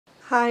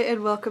Hi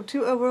and welcome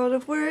to A World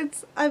of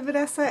Words. I'm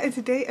Vanessa and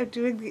today I'm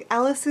doing the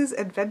Alice's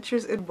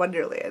Adventures in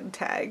Wonderland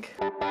tag.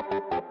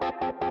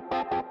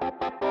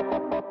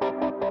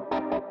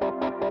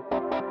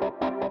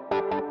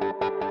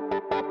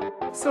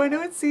 So I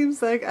know it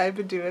seems like I've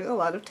been doing a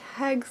lot of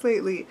tags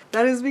lately.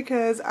 That is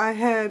because I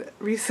had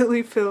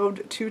recently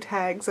filmed 2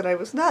 tags that I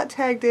was not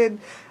tagged in,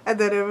 and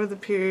then over the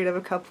period of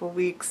a couple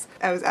weeks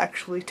I was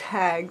actually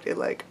tagged in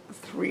like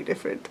 3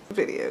 different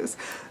videos.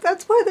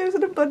 That's why there's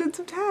an abundance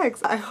of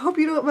tags. I hope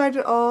you don't mind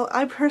at all.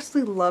 I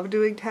personally love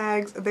doing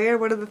tags. They are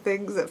one of the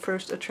things that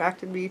first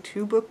attracted me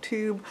to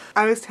BookTube.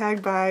 I was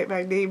tagged by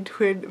my named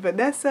twin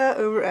Vanessa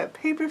over at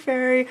Paper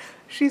Fairy.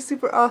 She's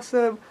super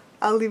awesome.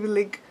 I'll leave a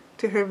link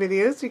to her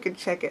videos so you can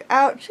check it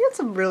out. She had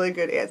some really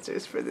good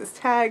answers for this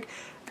tag,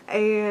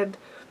 and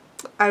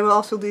I will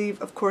also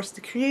leave, of course,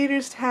 the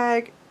creator's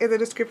tag in the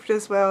description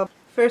as well.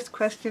 First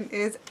question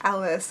is,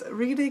 Alice,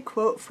 read a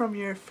quote from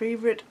your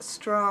favorite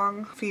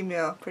strong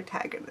female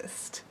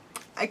protagonist.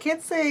 I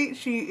can't say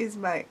she is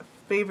my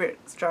favorite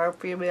strong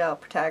female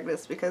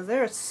protagonist because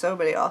there are so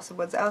many awesome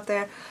ones out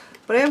there,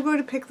 but I am going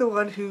to pick the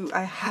one who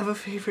I have a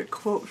favorite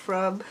quote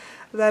from.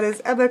 That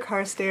is Emma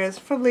Carstairs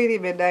from Lady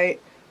Midnight.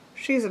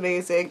 She's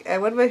amazing,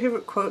 and one of my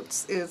favorite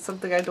quotes is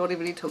something I don't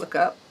even need to look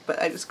up,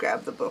 but I just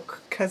grabbed the book,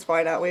 because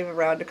why not wave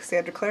around a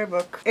Cassandra Clare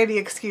book? Any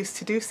excuse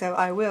to do so,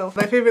 I will.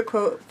 My favorite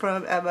quote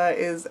from Emma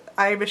is,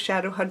 "I am a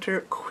shadow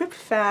hunter, quip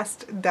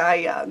fast, die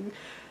young."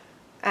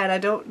 And I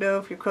don't know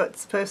if your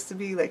quote's supposed to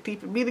be like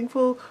deep and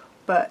meaningful,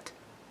 but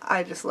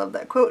I just love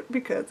that quote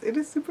because it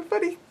is super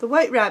funny. The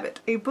White Rabbit,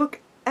 a book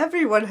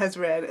everyone has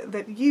read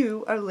that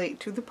you are late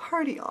to the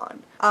party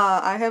on.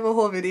 I have a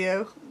whole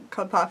video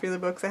called Popular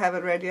Books I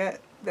haven't read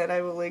yet that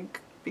I will link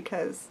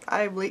because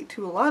I'm late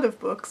to a lot of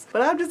books,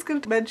 but I'm just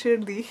going to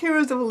mention the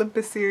Heroes of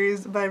Olympus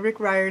series by Rick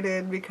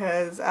Riordan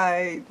because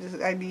I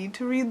need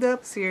to read the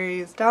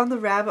series. Down the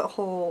rabbit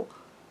hole,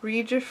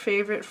 read your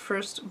favorite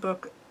first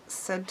book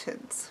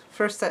sentence.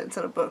 First sentence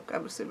in a book,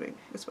 I'm assuming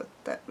is what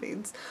that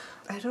means.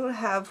 I don't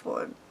have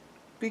one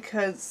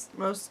because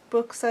most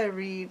books I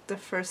read, the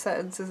first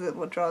sentence isn't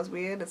what draws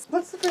me in.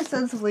 What's the first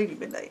sentence of Lady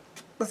Midnight?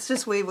 Let's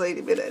just wave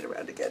Lady Midnight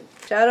around again.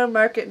 Shadow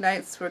market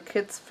nights were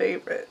Kit's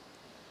favorite.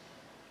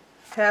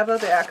 How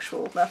about the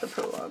actual, not the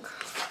prologue?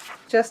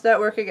 Just not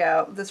working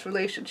out. This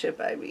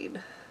relationship, I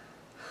mean.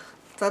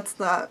 That's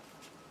not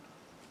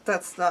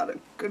a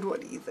good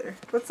one either.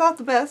 It's not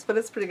the best, but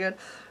it's pretty good.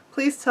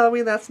 Please tell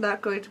me that's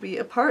not going to be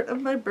a part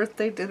of my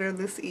birthday dinner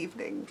this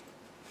evening.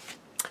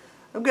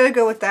 I'm gonna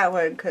go with that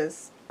one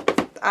because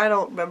I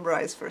don't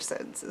memorize first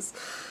sentences.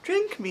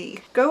 Drink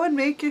me. Go and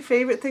make your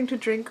favorite thing to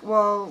drink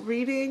while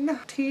reading,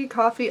 tea,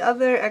 coffee,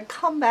 other, and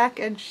come back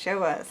and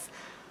show us.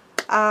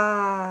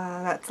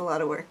 That's a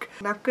lot of work.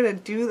 I'm not gonna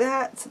do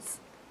that since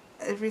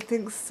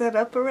everything's set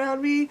up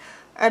around me.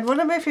 And one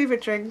of my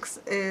favorite drinks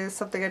is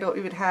something I don't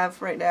even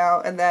have right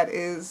now, and that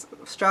is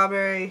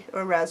strawberry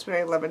or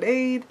raspberry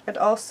lemonade. And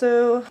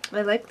also,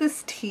 I like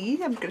this tea.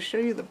 I'm gonna show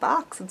you the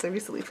box since I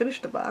recently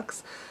finished the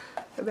box.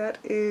 And that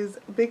is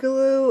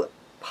Bigelow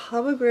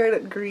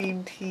pomegranate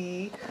green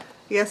tea.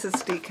 Yes,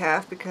 it's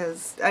decaf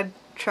because I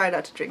try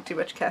not to drink too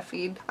much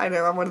caffeine. I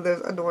know I'm one of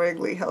those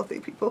annoyingly healthy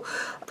people.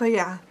 But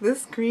yeah,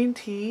 this green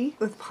tea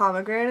with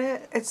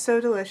pomegranate, it's so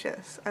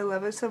delicious. I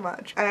love it so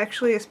much. I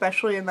actually,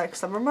 especially in like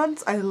summer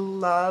months, I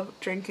love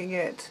drinking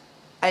it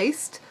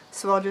iced.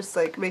 So I'll just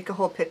like make a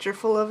whole pitcher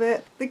full of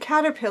it. The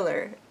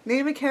Caterpillar.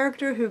 Name a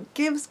character who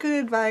gives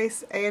good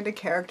advice and a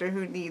character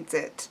who needs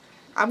it.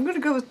 I'm gonna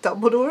go with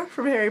Dumbledore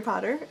from Harry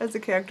Potter as a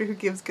character who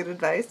gives good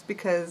advice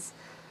because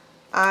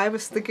I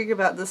was thinking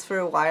about this for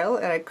a while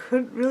and I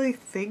couldn't really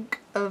think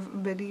of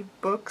many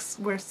books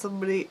where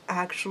somebody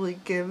actually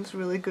gives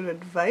really good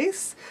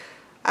advice.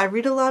 I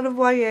read a lot of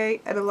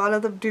YA and a lot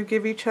of them do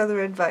give each other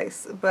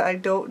advice, but I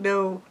don't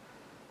know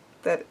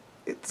that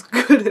it's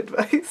good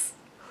advice.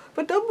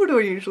 But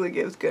Dumbledore usually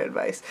gives good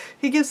advice.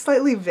 He gives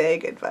slightly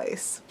vague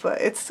advice,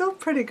 but it's still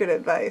pretty good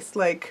advice,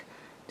 like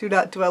do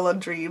not dwell on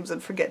dreams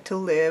and forget to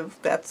live.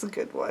 That's a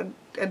good one.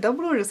 And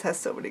Dumbledore just has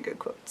so many good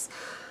quotes.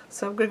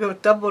 So I'm gonna go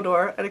with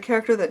Dumbledore, and a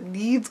character that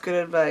needs good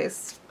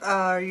advice.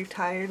 Are you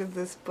tired of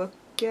this book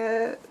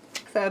yet?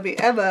 That would be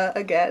Emma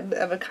again,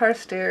 Emma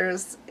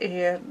Carstairs,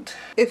 and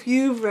if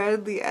you've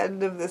read the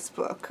end of this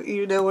book,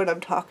 you know what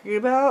I'm talking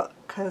about,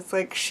 because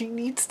like she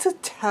needs to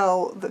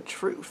tell the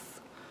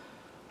truth.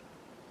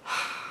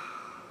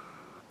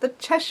 The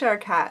Cheshire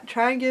Cat.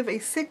 Try and give a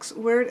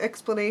 6-word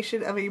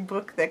explanation of a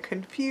book that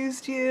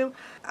confused you.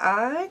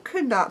 I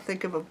could not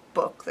think of a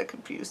book that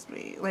confused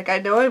me. Like, I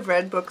know I've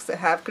read books that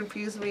have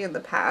confused me in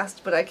the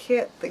past, but I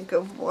can't think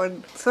of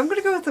one. So I'm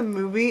gonna go with a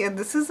movie, and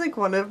this is like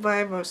one of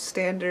my most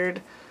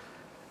standard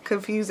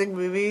confusing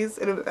movies,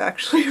 and it was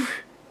actually a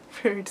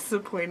very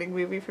disappointing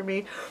movie for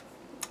me.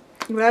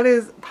 And that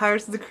is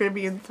Pirates of the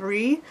Caribbean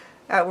 3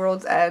 at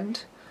World's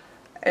End.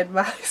 And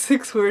my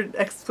 6-word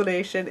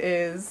explanation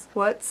is,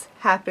 what's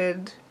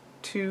happened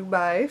to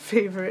my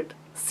favorite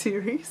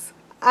series?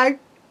 I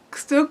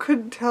still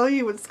couldn't tell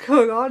you what's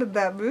going on in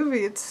that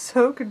movie. It's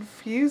so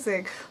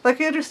confusing. Like,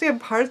 I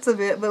understand parts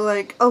of it, but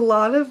like a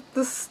lot of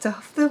the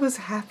stuff that was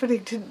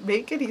happening didn't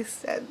make any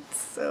sense.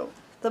 So,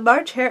 The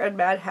March Hare and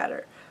Mad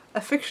Hatter. A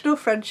fictional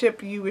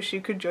friendship you wish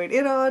you could join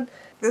in on.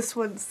 This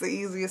one's the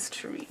easiest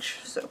to reach,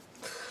 so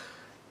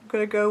I'm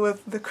gonna go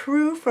with the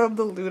crew from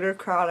the Lunar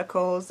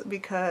Chronicles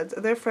because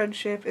their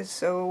friendship is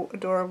so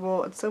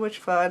adorable and so much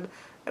fun,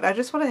 and I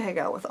just want to hang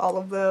out with all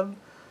of them.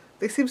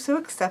 They seem so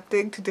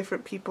accepting to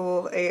different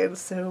people, and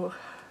so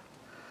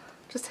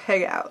just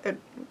hang out and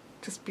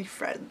just be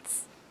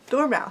friends.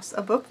 Dormouse,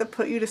 a book that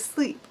put you to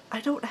sleep.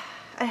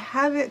 I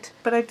have it,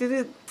 but I did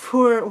it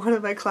for one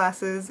of my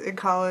classes in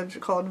college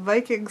called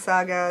Viking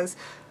Sagas.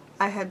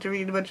 I had to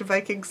read a bunch of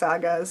Viking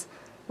sagas,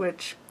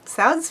 which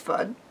sounds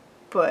fun,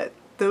 but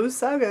those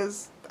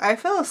sagas, I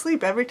fell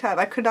asleep every time.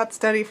 I could not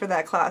study for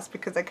that class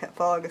because I kept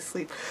falling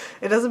asleep.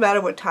 It doesn't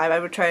matter what time I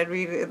would try and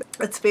read it.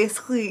 It's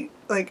basically,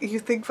 like, you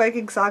think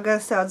Viking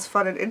Saga sounds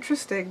fun and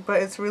interesting,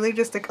 but it's really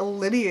just like a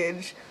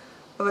lineage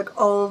of like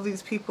all of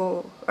these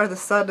people are the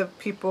son of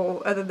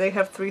people, and then they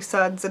have 3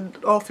 sons,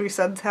 and all 3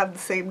 sons have the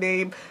same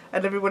name,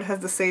 and everyone has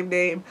the same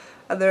name,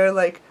 and there are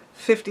like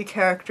 50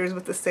 characters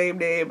with the same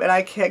name, and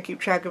I can't keep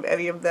track of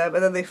any of them,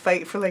 and then they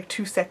fight for like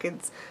 2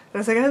 seconds. And I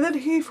was like, and then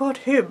he fought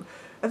him.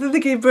 And then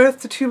they gave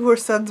birth to 2 more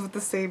sons with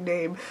the same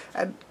name,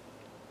 and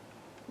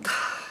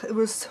it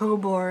was so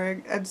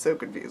boring and so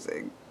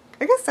confusing.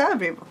 I guess that would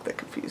be a book that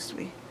confused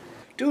me.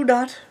 Do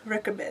not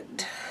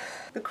recommend.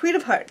 The Queen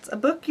of Hearts, a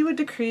book you would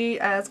decree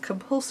as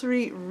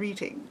compulsory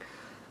reading.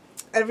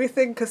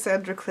 Everything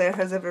Cassandra Clare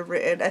has ever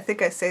written. I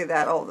think I say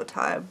that all the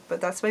time,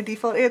 but that's my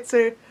default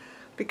answer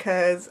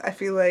because I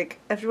feel like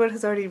everyone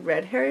has already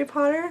read Harry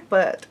Potter,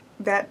 but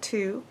that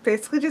too.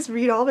 Basically just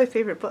read all my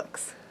favorite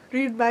books.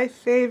 Read my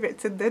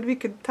favorites and then we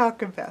can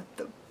talk about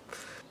them.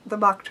 The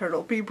Mock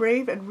Turtle. Be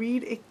brave and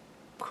read a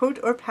quote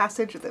or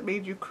passage that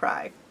made you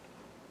cry.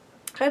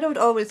 I don't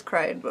always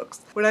cry in books.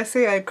 When I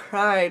say I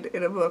cried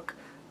in a book,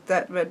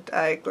 that meant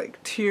I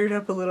like teared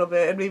up a little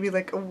bit and maybe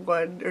like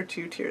 1 or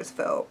 2 tears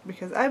fell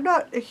because I'm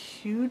not a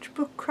huge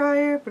book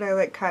crier, but I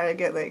like kind of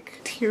get like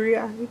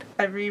teary-eyed.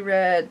 I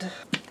reread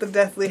The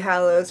Deathly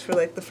Hallows for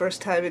like the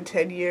first time in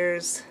 10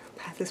 years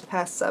this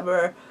past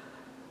summer,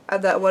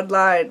 and that one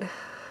line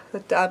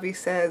that Dobby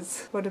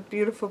says, "What a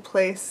beautiful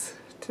place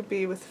to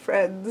be with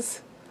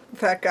friends,"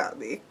 that got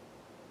me.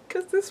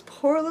 Because this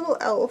poor little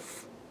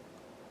elf,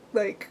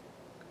 like,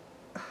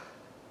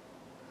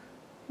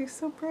 he's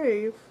so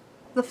brave.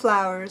 The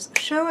Flowers.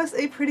 Show us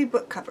a pretty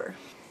book cover.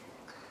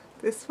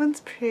 This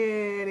one's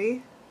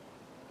pretty.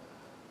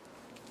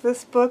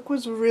 This book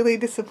was really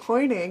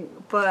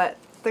disappointing, but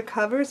the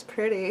cover's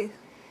pretty.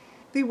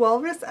 The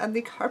Walrus and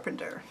the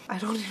Carpenter. I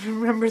don't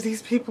even remember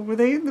these people. Were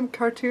they in the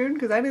cartoon?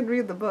 Because I didn't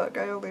read the book.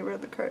 I only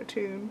read the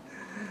cartoon.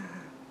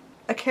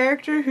 A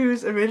character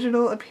whose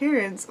original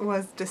appearance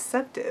was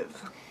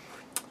deceptive.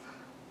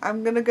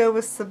 I'm gonna go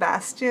with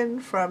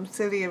Sebastian from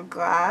City of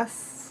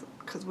Glass,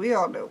 because we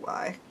all know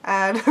why.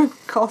 And I'm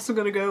also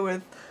gonna go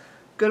with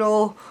good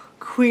old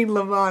Queen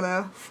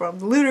Lavanna from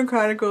the Lunar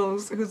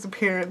Chronicles, whose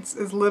appearance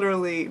is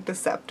literally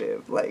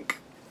deceptive. Like,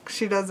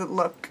 she doesn't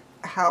look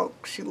how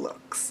she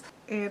looks.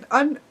 And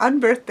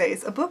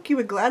Unbirthdays, a book you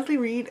would gladly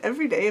read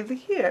every day of the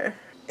year.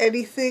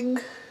 Anything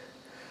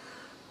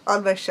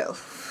on my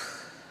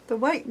shelf. The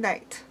White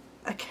Knight,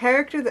 a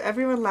character that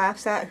everyone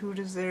laughs at who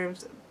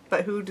deserves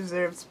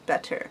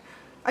better.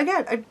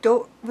 Again,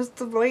 was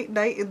the White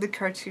Knight in the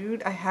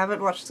cartoon? I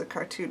haven't watched the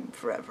cartoon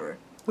forever.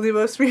 The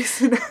most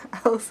recent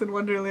Alice in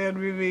Wonderland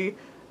movie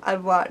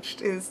I've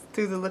watched is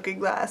Through the Looking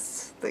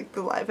Glass, like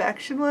the live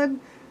action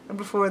one. And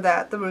before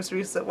that, the most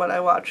recent one I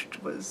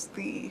watched was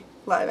the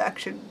live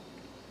action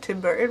Tim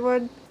Burton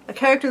one. A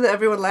character that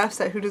everyone laughs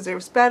at who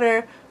deserves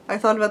better. I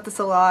thought about this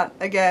a lot.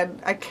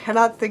 Again, I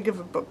cannot think of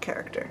a book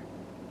character.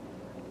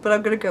 But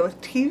I'm gonna go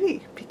with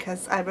TV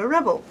because I'm a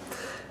rebel.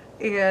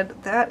 And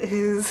that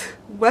is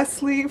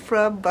Wesley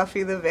from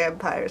Buffy the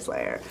Vampire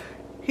Slayer.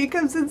 He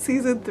comes in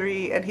season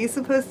 3 and he's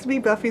supposed to be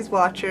Buffy's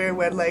watcher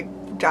when like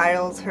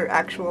Giles, her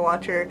actual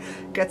watcher,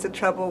 gets in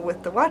trouble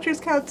with the Watchers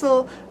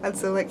Council, and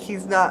so like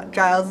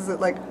Giles isn't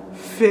like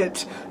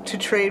fit to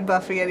train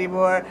Buffy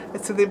anymore,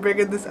 and so they bring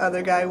in this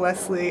other guy,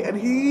 Wesley,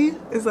 and he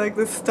is like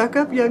this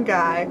stuck-up young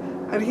guy,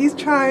 and he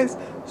tries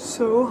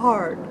so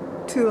hard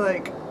to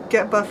like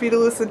get Buffy to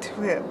listen to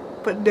him,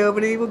 but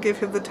nobody will give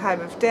him the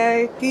time of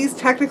day. He's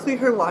technically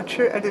her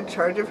watcher and in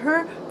charge of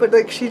her, but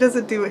like she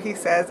doesn't do what he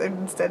says, and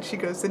instead she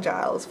goes to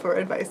Giles for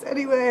advice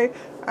anyway,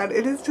 and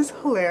it is just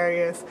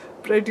hilarious.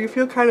 But I do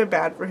feel kind of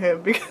bad for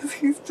him because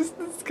he's just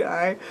this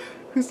guy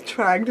who's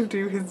trying to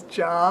do his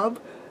job,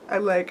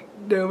 and like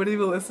nobody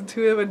will listen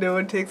to him and no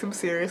one takes him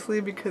seriously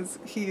because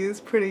he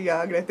is pretty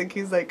young, and I think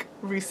he's like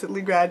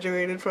recently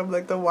graduated from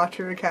like the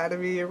Watcher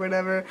Academy or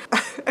whatever.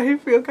 I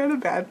feel kind of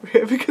bad for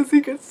him because he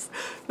gets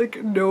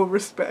like no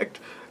respect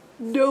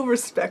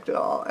at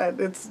all, and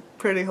it's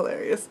pretty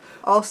hilarious.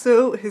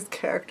 Also, his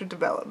character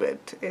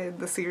development in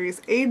the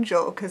series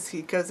Angel, because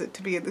he goes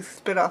to be in the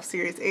spin-off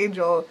series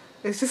Angel,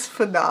 is just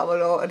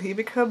phenomenal, and he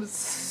becomes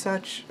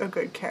such a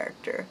good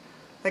character.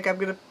 Like, I'm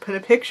gonna put a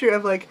picture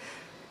of like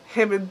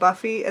him and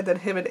Buffy and then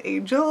him and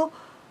Angel.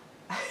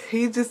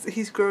 He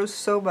grows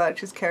so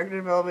much. His character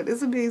development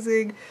is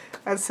amazing,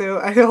 and so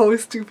I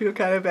always do feel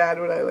kind of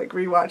bad when I like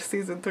rewatch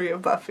season 3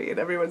 of Buffy and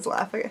everyone's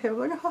laughing at him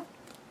like, oh,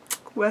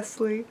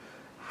 Wesley,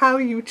 how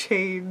you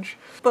change.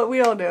 But we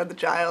all know that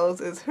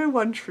Giles is her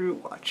one true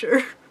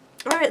watcher.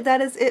 Alright,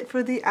 that is it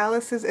for the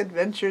Alice's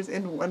Adventures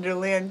in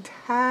Wonderland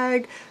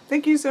tag.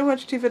 Thank you so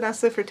much to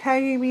Vanessa for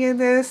tagging me in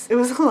this. It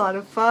was a lot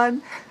of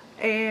fun.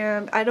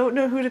 And I don't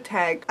know who to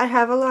tag. I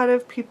have a lot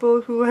of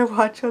people who I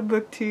watch on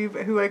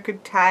BookTube who I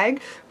could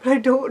tag, but I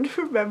don't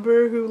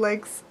remember who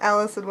likes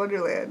Alice in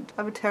Wonderland.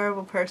 I'm a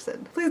terrible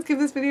person. Please give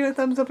this video a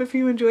thumbs up if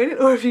you enjoyed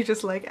it, or if you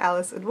just like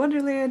Alice in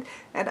Wonderland.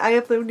 And I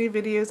upload new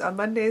videos on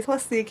Mondays,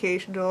 plus the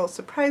occasional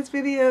surprise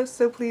video,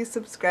 so please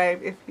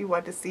subscribe if you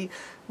want to see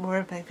more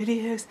of my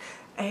videos.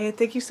 And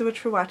thank you so much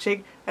for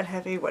watching, and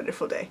have a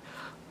wonderful day.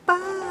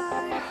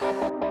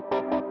 Bye!